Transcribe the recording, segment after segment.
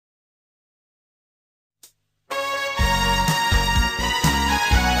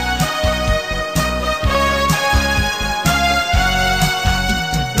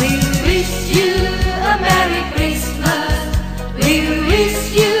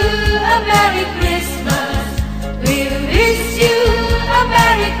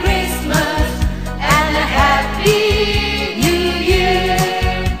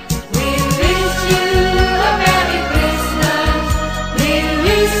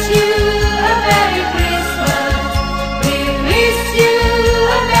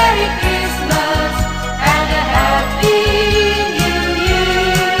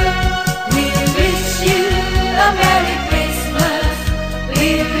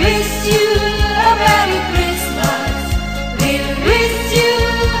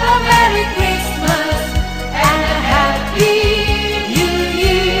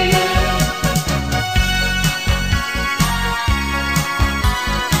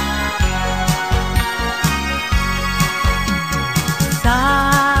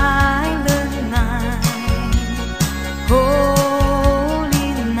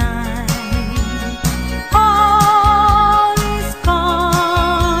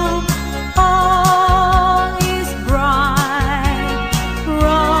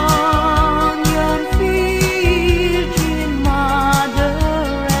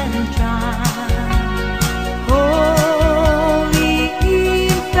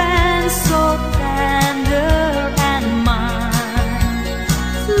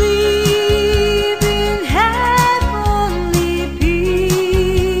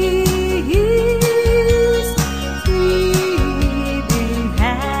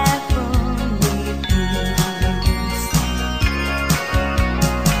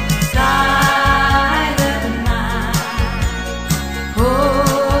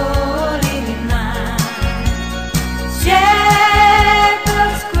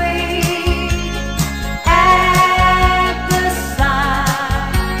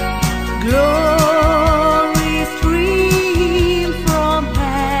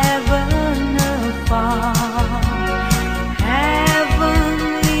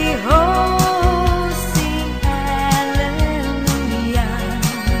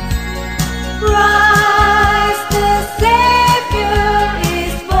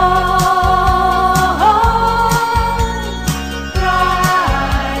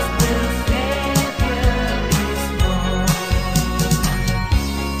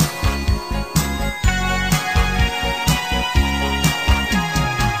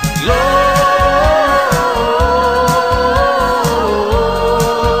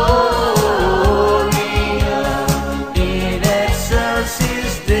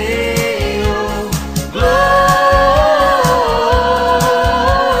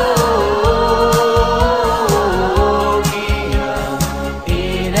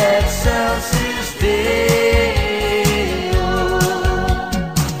excelsis Deo.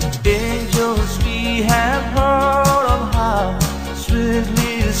 Angels we have heard of high,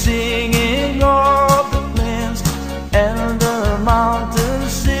 sweetly singing of the plains, and the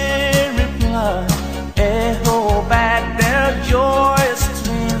mountains in reply echo back their joyous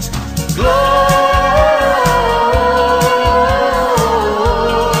strains.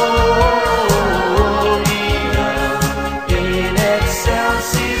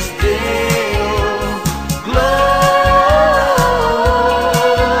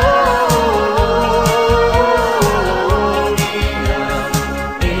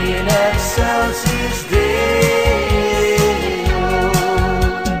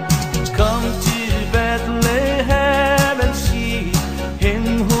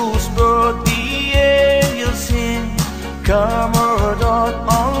 Come, O Lord,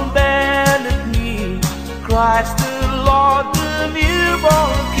 on bended knee, Christ the Lord, the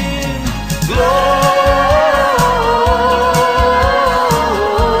newborn King. Gloria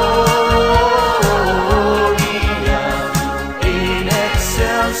in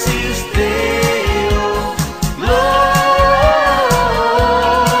excelsis Deo. Gloria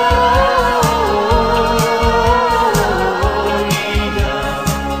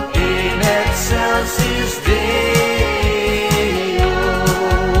in excelsis Deo.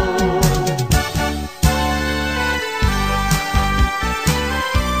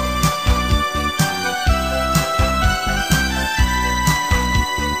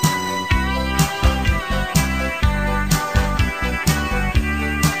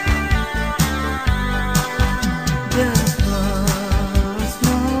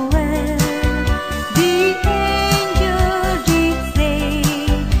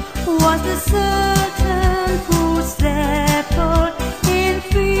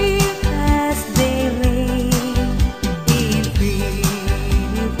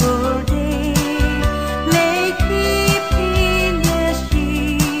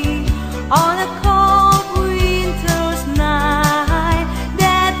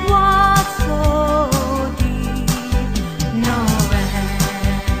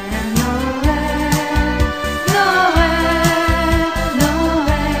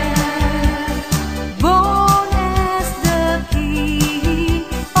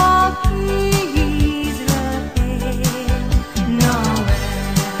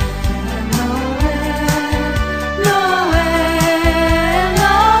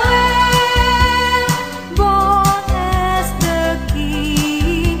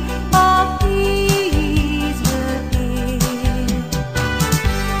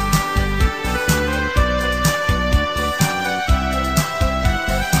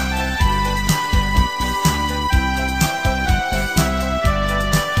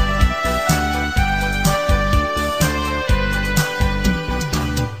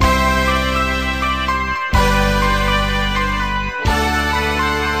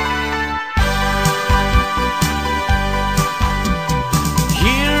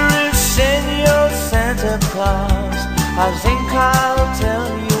 I think I'll tell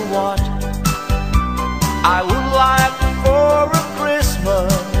you what I would like for a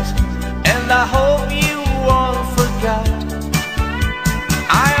Christmas, and I hope you won't forget.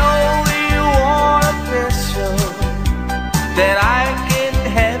 I only want a picture that I can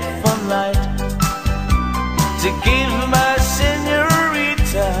have for night, to give my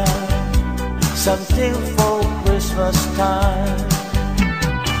señorita something for Christmas time.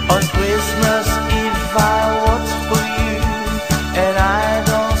 On Christmas Eve I watch for you, and I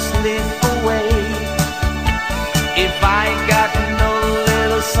don't slip away. If I got no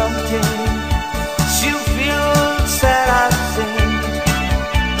little something, she'll feel sad, I think.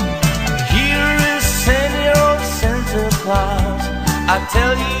 Here is Senor Santa Claus, I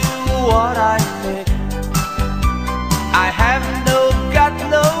tell you what I think. I have got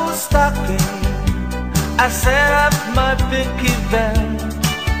no stocking, I set up my big event.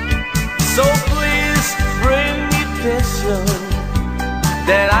 So please bring me picture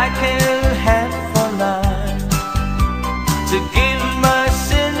that I can have for night, to give my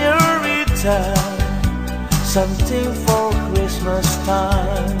señorita something for Christmas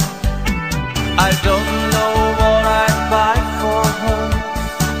time. I don't know what I'd buy for her.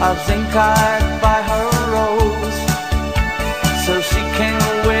 I think I'd buy her a rose, so she can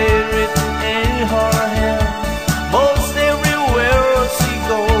wear it in her hair most everywhere she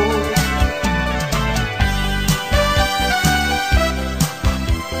goes.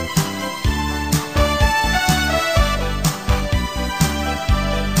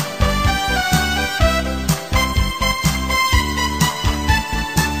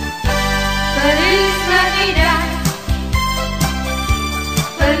 Feliz Navidad,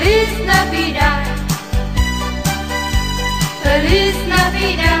 Feliz Navidad.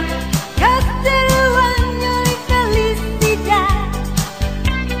 Navidad, castello año y felicidad.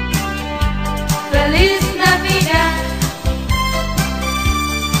 Feliz Navidad,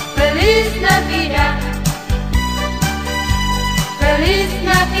 Feliz Navidad, Feliz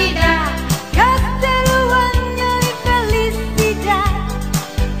Navidad, castello año y felicidad.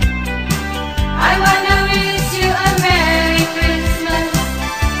 I wanna wish you a Merry Christmas.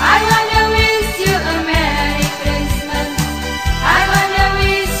 I wanna wish you a Merry Christmas. I wanna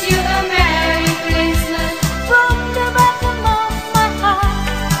wish you a Merry Christmas from the bottom of my heart.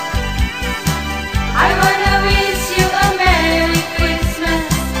 I wanna wish you a Merry Christmas.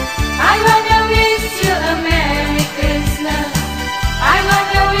 I wanna wish you a Merry Christmas. I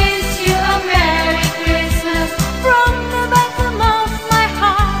wanna wish you a Merry Christmas from the bottom of my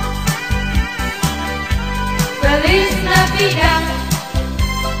heart. Feliz Navidad,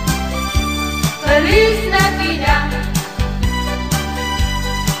 Feliz Navidad,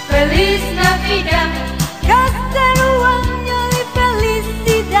 Feliz Navidad, castello año y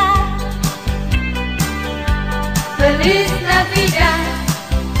felicidad. Feliz Navidad,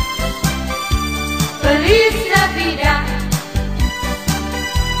 Feliz Navidad,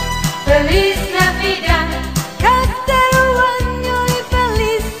 Feliz Navidad, castello año y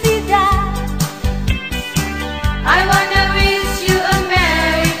felicidad. I wanna wish you a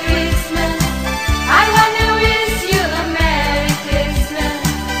Merry Christmas. I wanna wish you a Merry Christmas.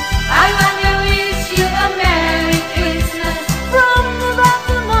 I wanna wish you a Merry Christmas from the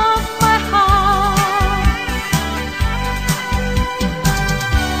bottom of my heart.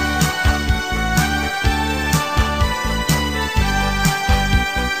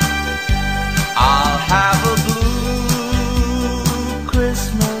 I'll have a blue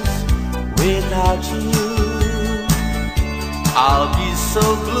Christmas without you. I'll be so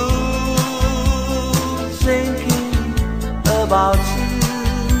blue thinking about you.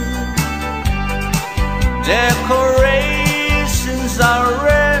 Decorations are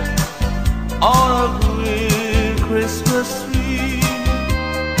red on a green Christmas tree.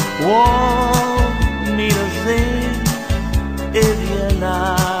 Won't mean a thing if you're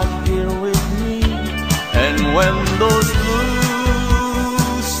not here with me. And when those blue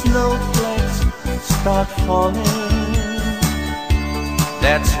snowflakes start falling,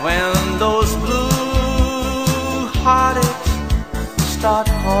 that's when those blue heartaches start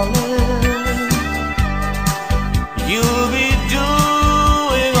calling. You'll be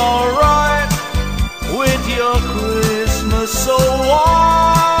doing alright with your Christmas so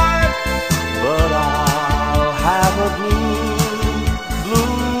white, but I'll have a blue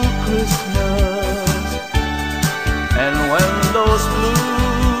Christmas. And when those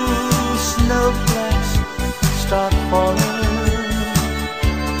blue snowflakes start falling,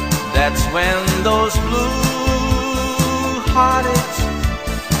 that's when those blue heartaches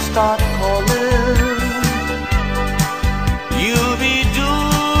start calling. You'll be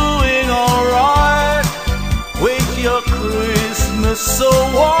doing alright with your Christmas so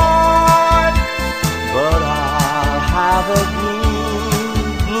white, but I'll have a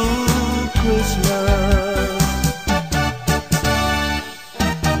blue Christmas.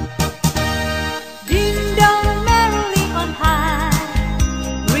 Ding dong merrily on high,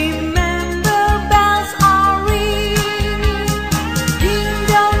 remember bells are ringing. Ding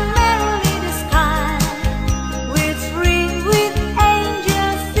dong merrily the sky, which ring with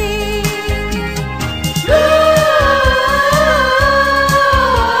angels singing.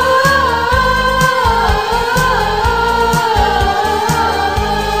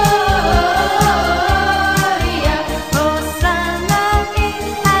 Gloria, Hosanna in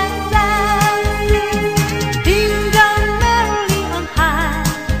excelsis. Ding dong merrily on high,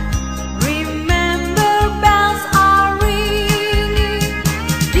 remember bells are ringing.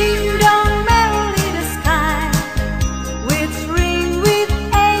 Ding dong merrily the sky, which ring with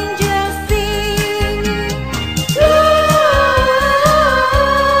angels singing.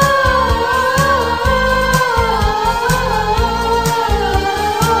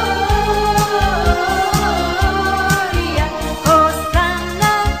 Gloria,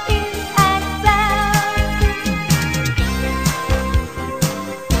 Hosanna in excelsis.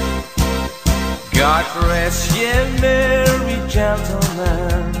 God rest ye merry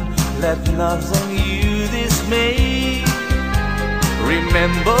gentlemen, let nothing you dismay.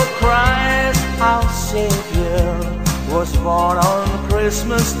 Remember Christ our Savior was born on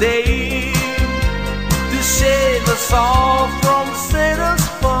Christmas Day to save us all from Satan's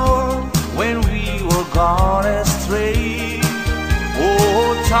fall when we were gone astray.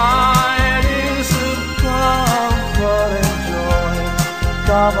 Oh, tidings of comfort and joy,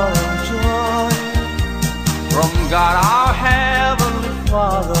 comfort and joy from God our heavenly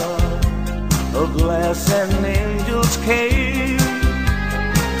Father of glass and angels came,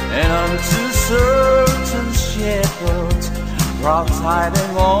 and unto certain shepherds brought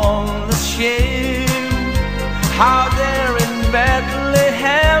tidings on the shame, how there in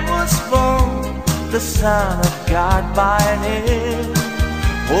Bethlehem was born the Son of God by name.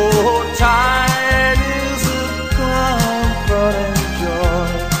 Oh, tidings of comfort and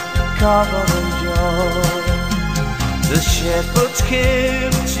joy, comfort and joy. The shepherds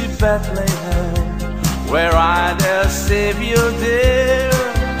came to Bethlehem, where I their Savior dear.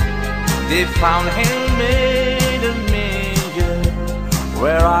 They found him made a manger,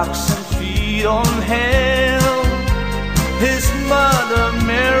 where oxen feed on him. His mother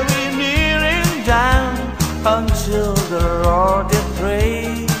Mary kneeling down until the Lord did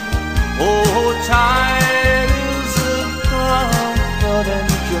pray. Oh, tidings of comfort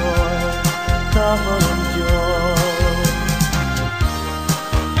and joy, comfort and joy.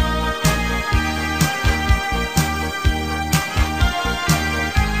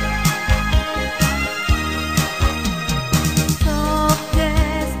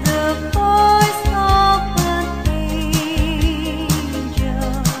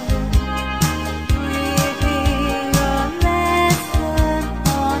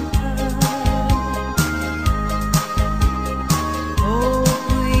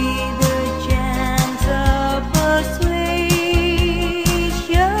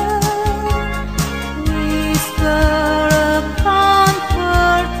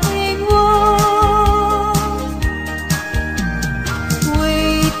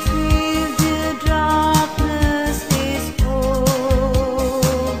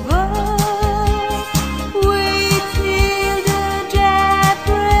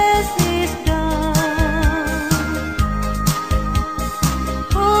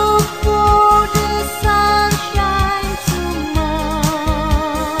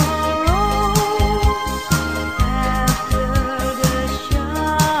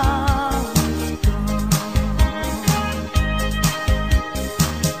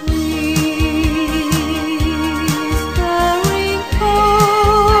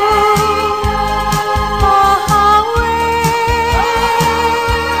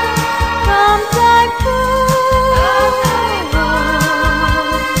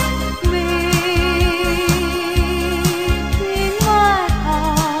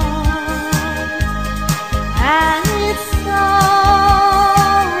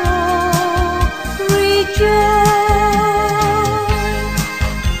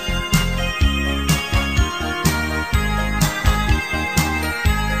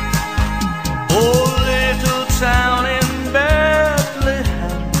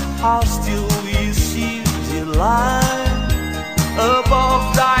 How still we see delight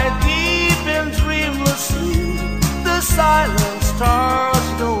above thy deep and dreamless sleep. The silent stars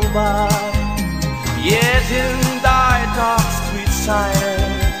go by, yet in thy dark street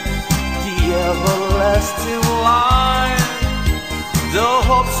silence, the everlasting light, the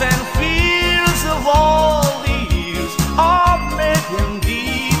hopes and fears of all these are made in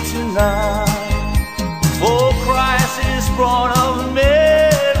thee tonight. For Christ is born of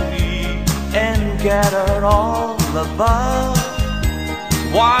Mary and gathered all above.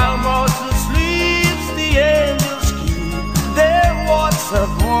 While mortal sleeps, the angels keep their watch of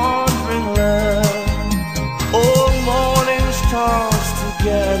wandering love. All morning stars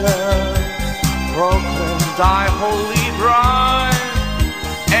together proclaim thy holy bride,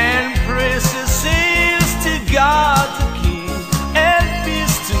 and praises sings to God the King, and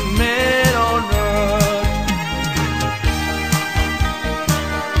peace to men on earth.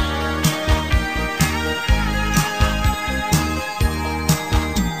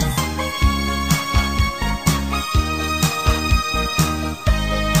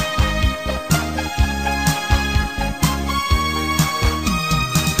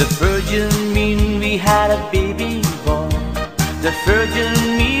 The virgin mean we had a baby boy. The virgin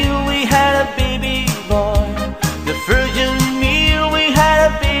mean we had a baby boy. The virgin mean we had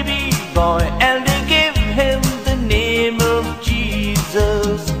a baby boy, and they gave him the name of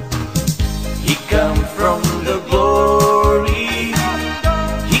Jesus. He come from the glory.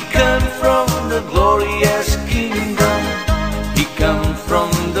 He come from the glorious kingdom. He come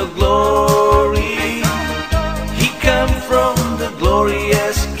from the glory. He come from the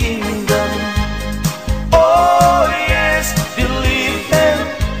glorious kingdom. Oh yes, believe him.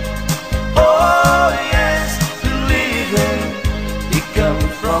 Oh yes, believe him. He come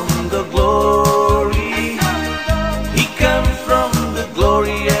from the glory. He come from the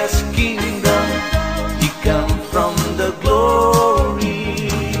glorious kingdom. He come from the glory.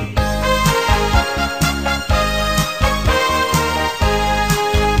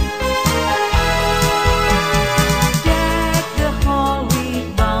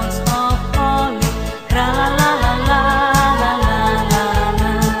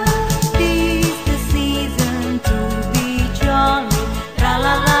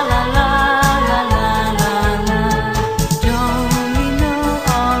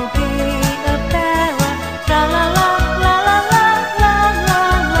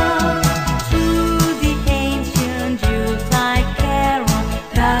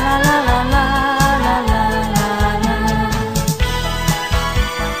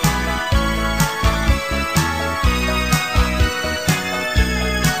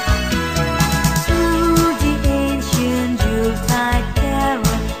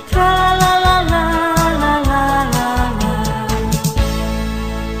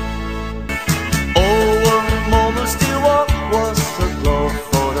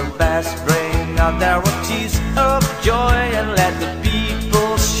 out narratives of joy, and let the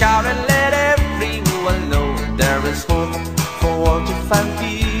people shout and let everyone know there is hope for all to find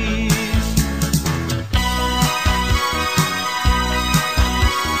peace.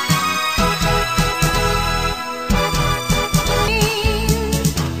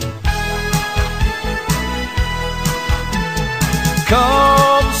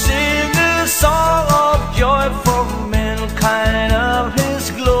 Come sing a song of joy for mankind of His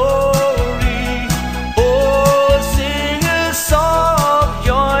glory. Oh, sing a song of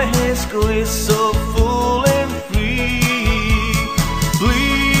joy, His grace so full and free.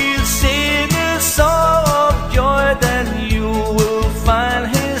 Please sing a song of joy, then you will find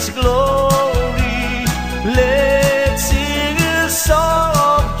His glory. Let's sing a song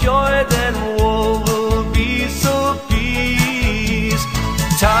of joy, then all will be so peace.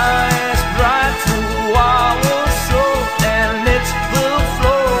 Time is bright through our soul, and it will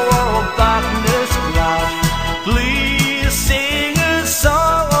flow of darkness cloud. Please sing a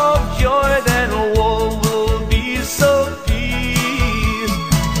song of joy, then all will be so peace.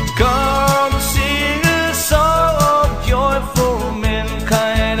 Come sing a song of joy for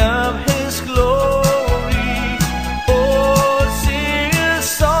mankind of His glory. Oh, sing a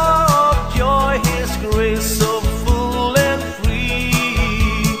song of joy, His grace so full and free.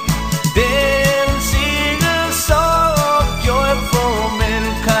 Then sing a song of joy for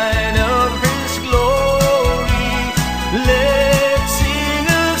mankind of His glory. Let's sing a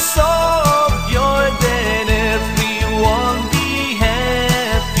song of joy, then everyone be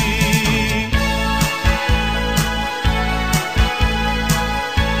happy.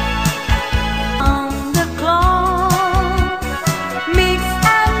 On the clock, mix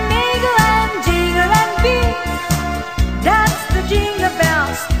and mingle and jingle and beat. That's the jingle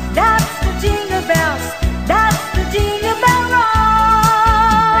bells, that's the jingle bells, that's the jingle bell rock.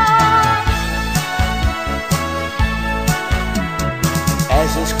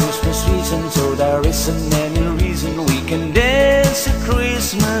 As it's Christmas season, so there isn't any reason we can dance a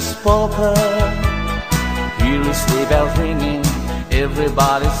Christmas polka. Here is sleigh bells ringing,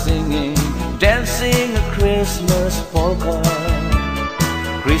 everybody singing, dancing a Christmas polka.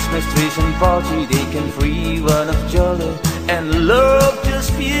 Christmas trees and party, they can free one of jolly, and love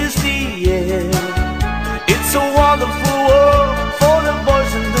just fills the air. It's a wonderful world for the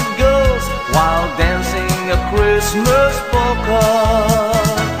boys and the girls, while dancing a Christmas polka.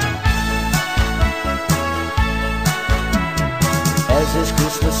 As it's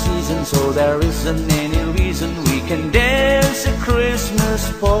Christmas season, so there isn't any reason we can dance a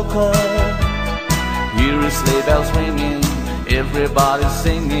Christmas polka. Here is sleigh bells ringing, everybody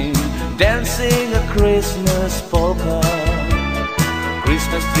singing, dancing a Christmas polka.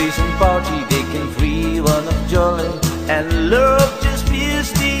 Christmas trees and party, they can free one of jolly, and love just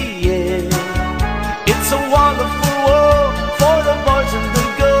fills the air. It's a wonderful world for the boys and the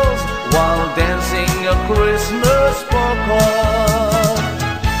girls, while dancing a Christmas polka.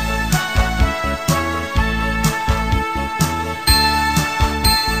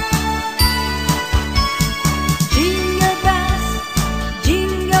 Jingle bells,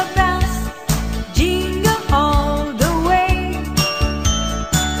 jingle bells, jingle all the way.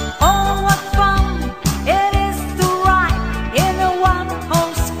 Oh, what fun it is to ride in a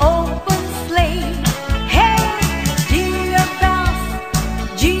one-horse open sleigh. Hey, jingle bells,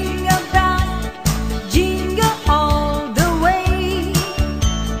 jingle all the way.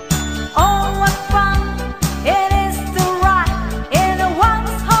 Oh, what fun it is to ride in a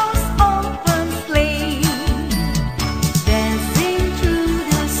one-horse open sleigh. Dancing through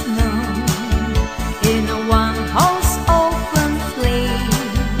the snow in a one-horse open sleigh.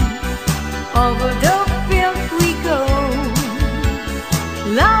 Over the field we go,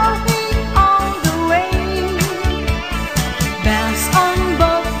 laughing all the way. Bells on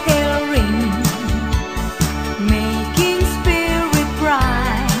bobtail ring, making spirit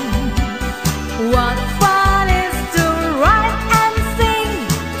bright. What fun is to ride and sing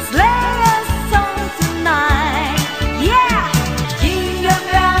sleigh a song tonight. Yeah! Jingle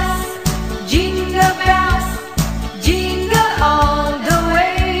bells, jingle all the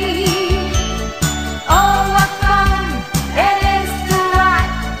way. Oh, what fun it is to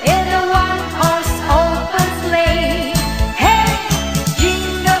ride in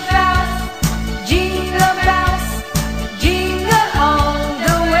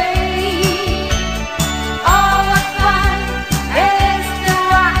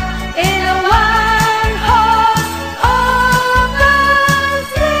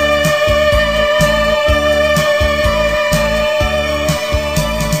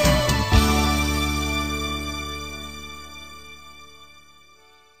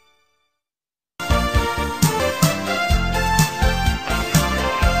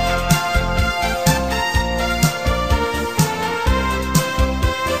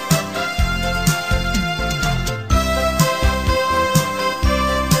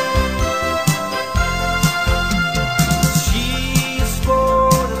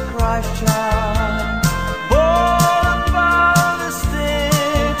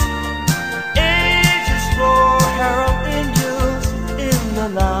the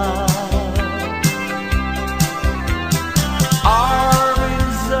night. Our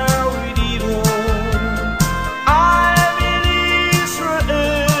winds are with evil. I'm in Israel.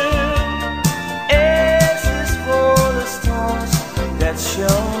 S is for the stars that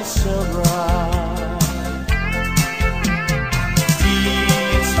shone so bright. T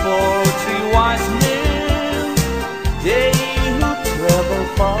is for three wise men, they who travel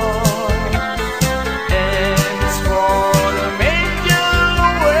far.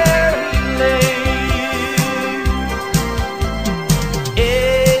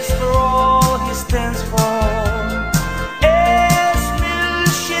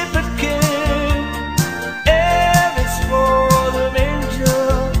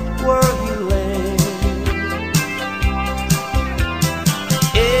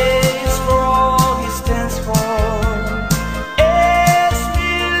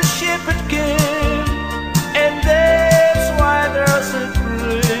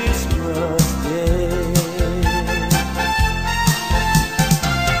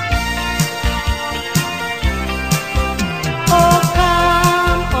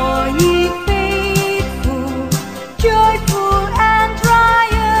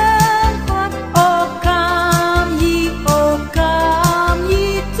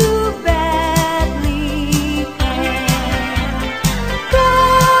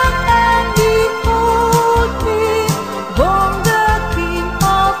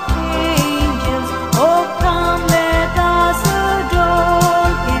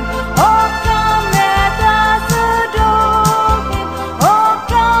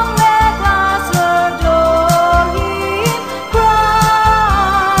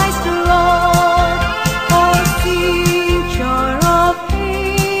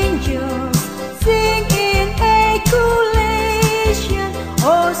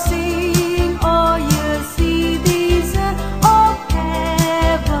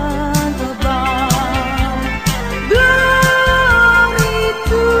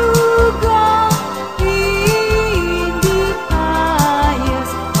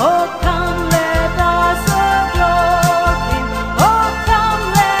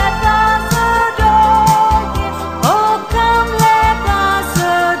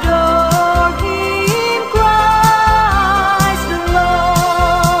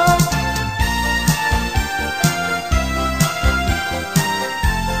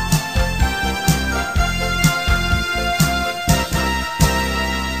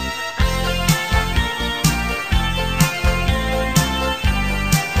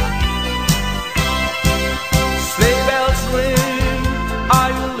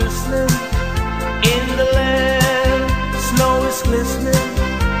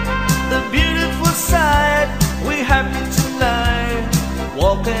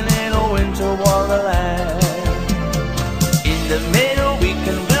 Walking in a winter wonderland. In the middle we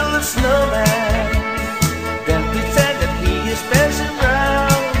can build a snowman, then pretend that he is passing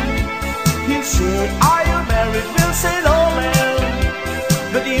round. He'll say, are you married? We'll say, no man,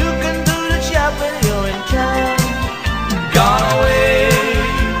 but you can do the job when you're in town. Gone away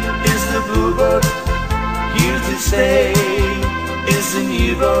is the bluebird, here to stay is the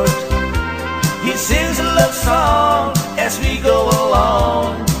new bird. He sings a love song as we go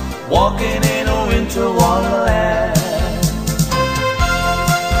along, walking in a winter wonderland.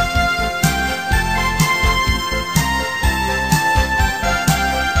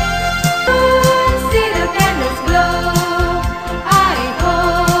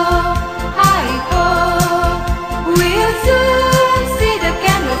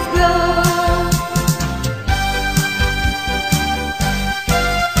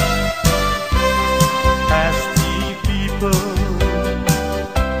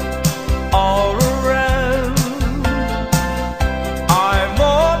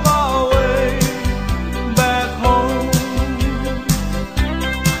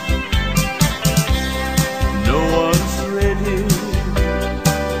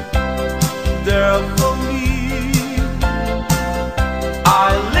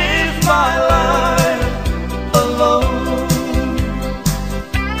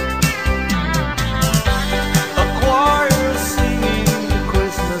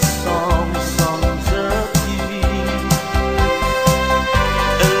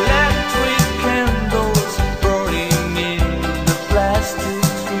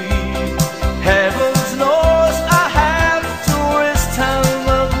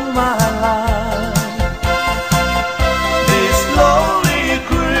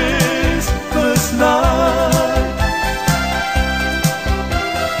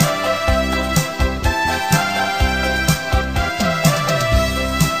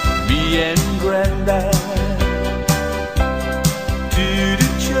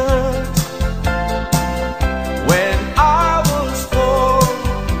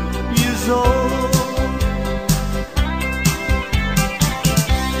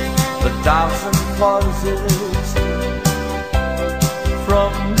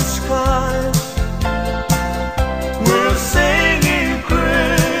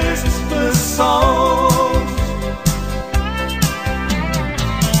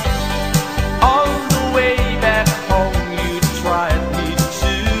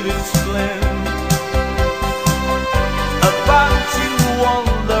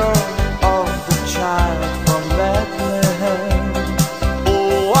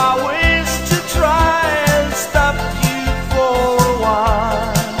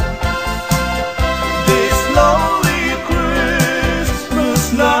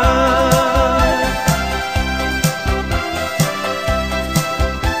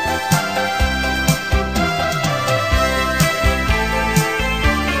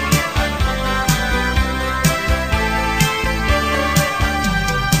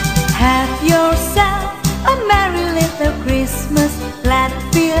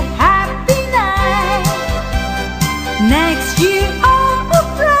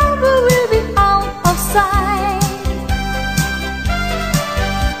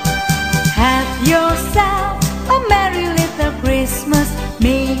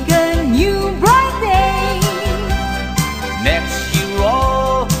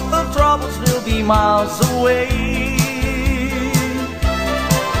 many miles away.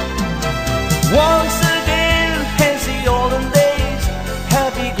 Once again, as the olden days,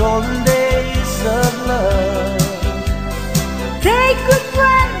 happy golden days of love. Take good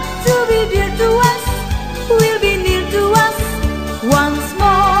friends to be dear to us, will be near to us once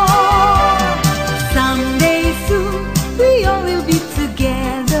more. Someday soon we all will be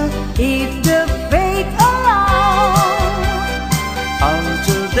together if the fate allows.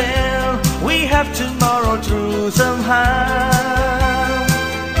 Until then, we have tomorrow through somehow.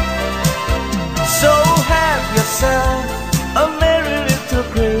 So have yourself a merry little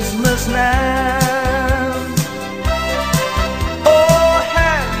Christmas now. Oh,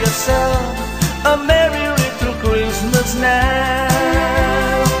 have yourself a merry little Christmas now.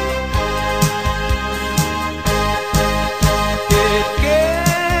 It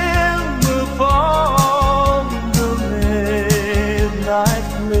came upon the midnight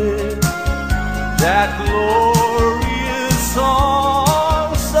clear, that glorious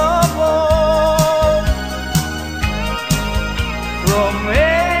songs of old, from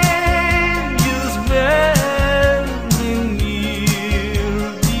angels bending near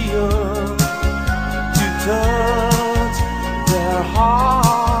the earth to touch their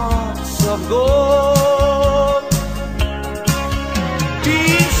hearts of gold.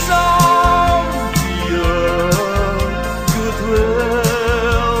 Peace on the earth,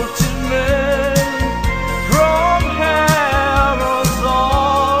 goodwill to men, from heaven's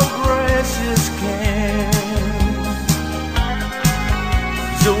all gracious king.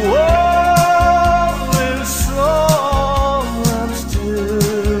 The world will song and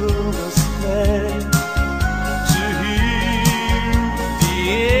still must play to hear the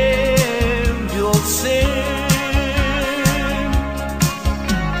angels sing.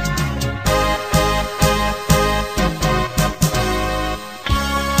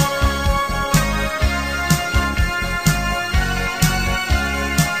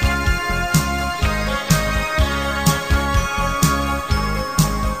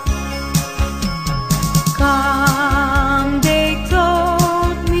 Come, they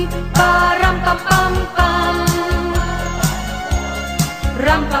told me, pa-ram-pa-pam-pam,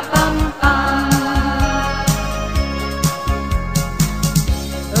 ram-pa-pam-pam.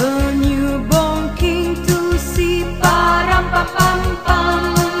 A newborn king to see, pa-ram-pa-pam-pam,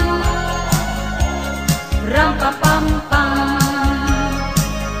 ram-pa-pam-pam.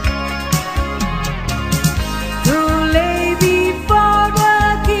 To lay before the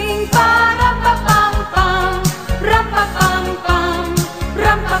king, pa-ram-pa-pam-pam, ram-pa-pam-pam,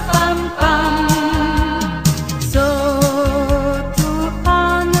 ram-pa-pam-pam. So to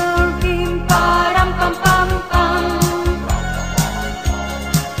honor him, pa-ram-pam-pam-pam,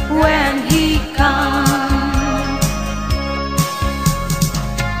 when he comes.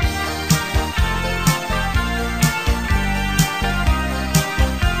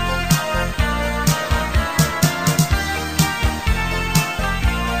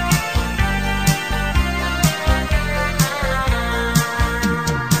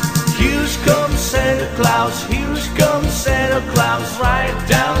 Here comes Santa Claus, here comes Santa Claus, right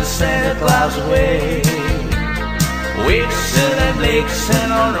down Santa Claus way. Vixen and Blitzen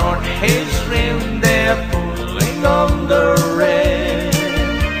on his rim, they're pulling on the rein.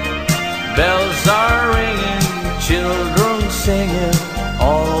 Bells are ringing, children singing,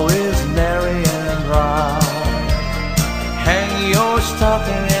 always merry and dry. Hang your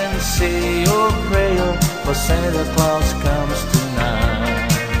stocking and say your prayer, for Santa Claus comes tonight.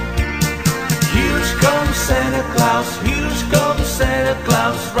 Here comes Santa Claus, here comes Santa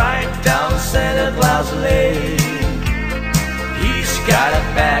Claus, right down Santa Claus Lane. He's got a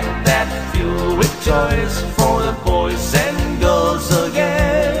bag that's filled with toys for the boys and girls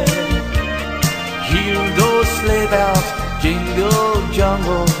again. Hear those sleigh bells jingle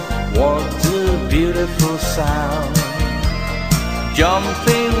jungle, what a beautiful sound.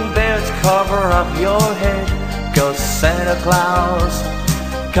 Jumping bears cover up your head, 'cause Santa Claus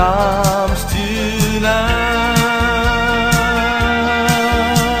comes tonight.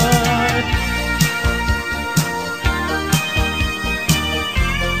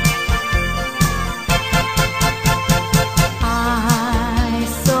 I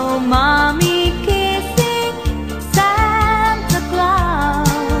saw Mommy kissing Santa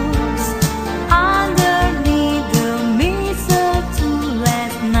Claus underneath the mistletoe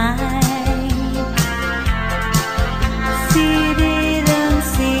last night. She didn't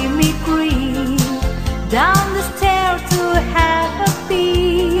see me creep down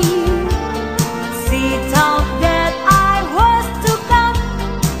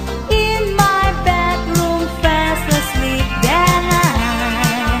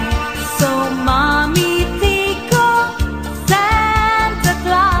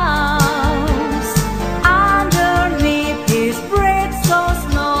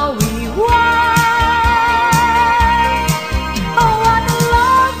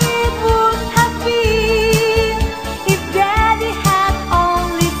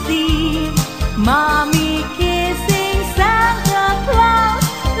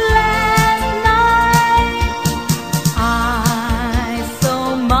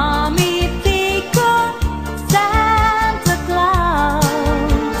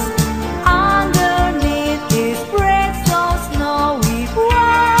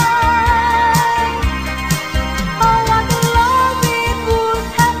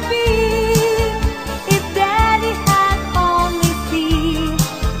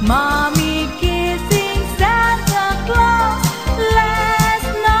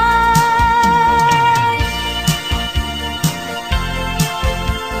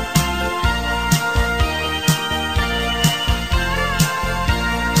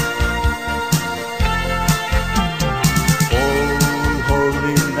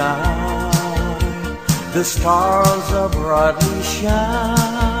the stars are brightly shining.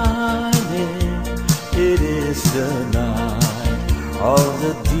 It is the night of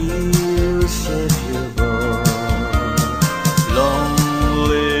the dear Savior born. Long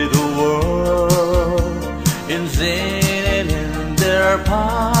lay the world in sin and in their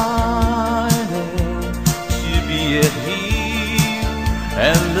pining, to be at Him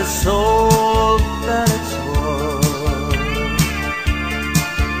and the soul that it's worth.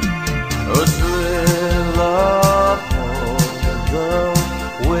 A thrill of hope, the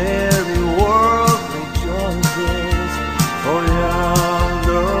weary world rejoices, for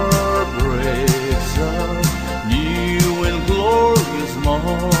yonder breaks a new and glorious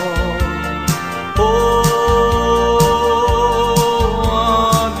morn. Oh,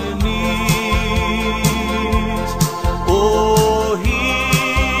 on your knees, oh,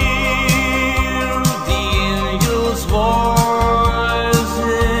 hear the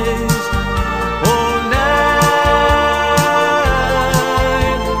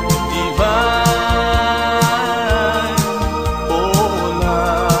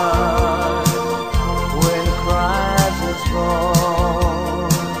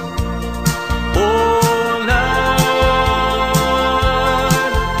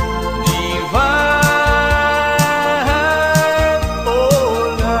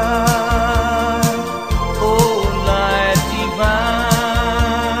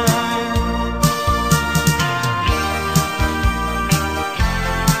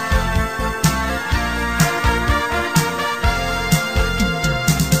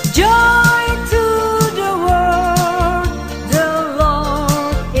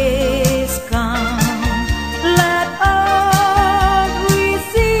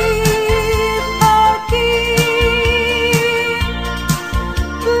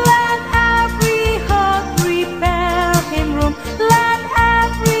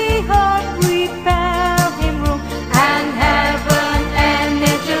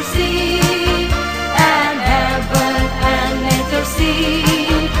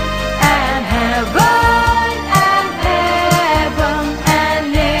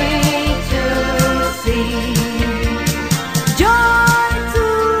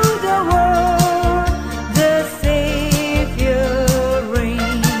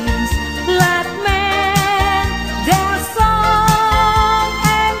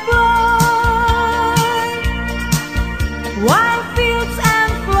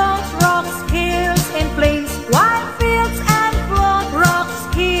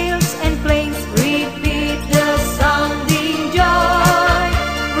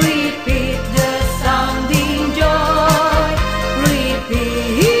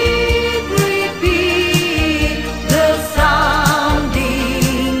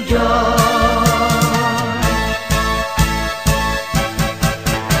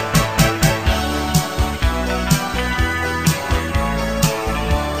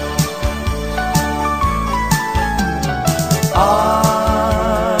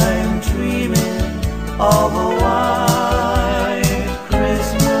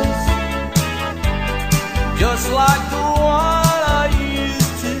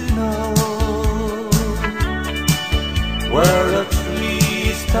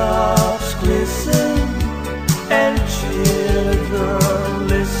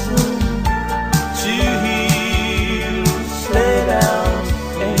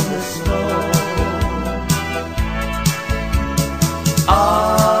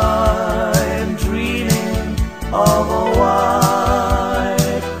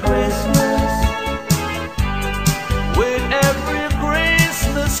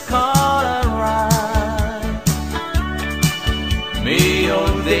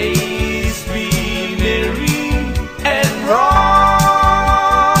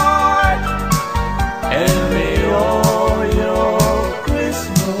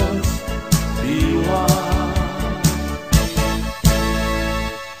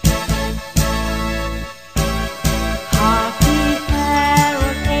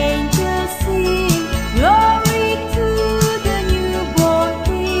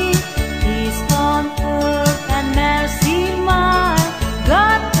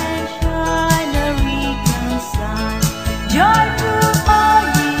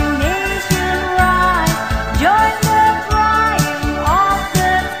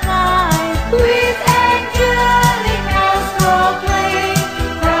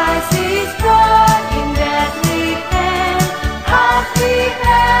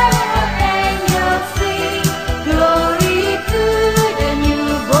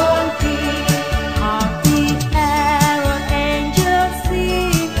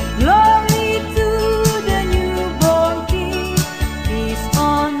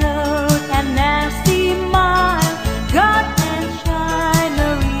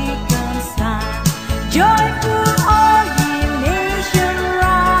Joyful all ye nations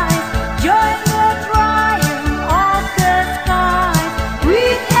rise, join the triumph of the skies.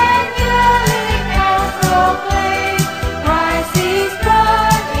 With angelic bells proclaim, Christ is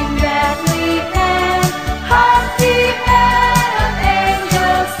born in Bethlehem. Hark the herald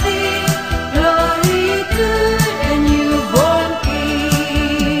angels sing, glory to the newborn King.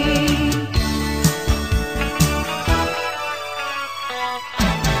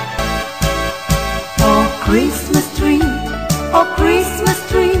 Oh Christmas tree,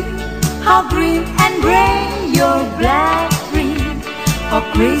 how green and gray your black tree. Oh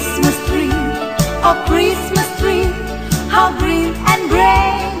Christmas tree, how green and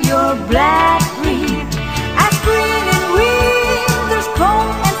gray your black tree. As green in winter's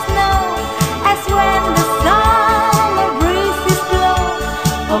cold and snow, as when the summer breezes blow.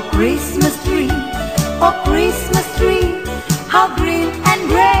 Oh Christmas tree, how green and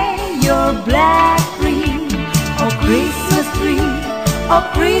gray your black tree. Oh Christmas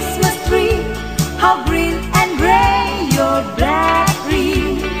tree, how green and gray your black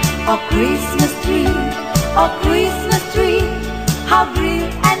tree. Oh Christmas tree, how green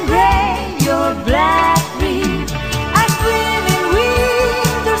and gray your black tree. As green in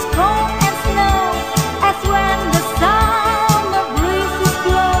winter's cold and snow, as when the summer breezes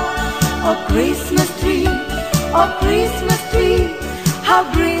blow. Oh Christmas tree, how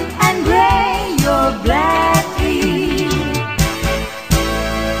green and gray your black tree.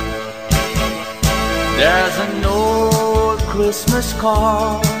 There's an old Christmas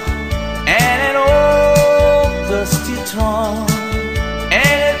card and an old dusty trunk,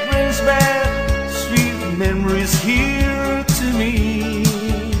 and it brings back sweet memories here to me.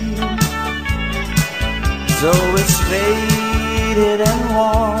 Though it's faded and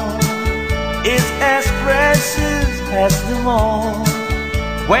worn, it's as precious as them all.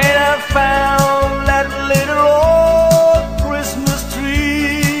 When I found that little old Christmas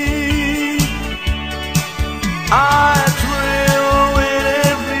tree, I thrilled with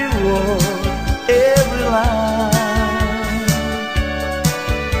every word, every line.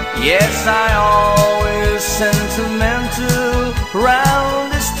 Yes, I always sentimental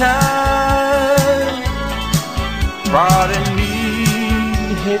round this time. Pardon me,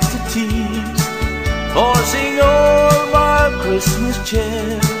 hit the tease, forcing all my Christmas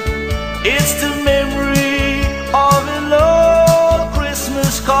cheer. It's to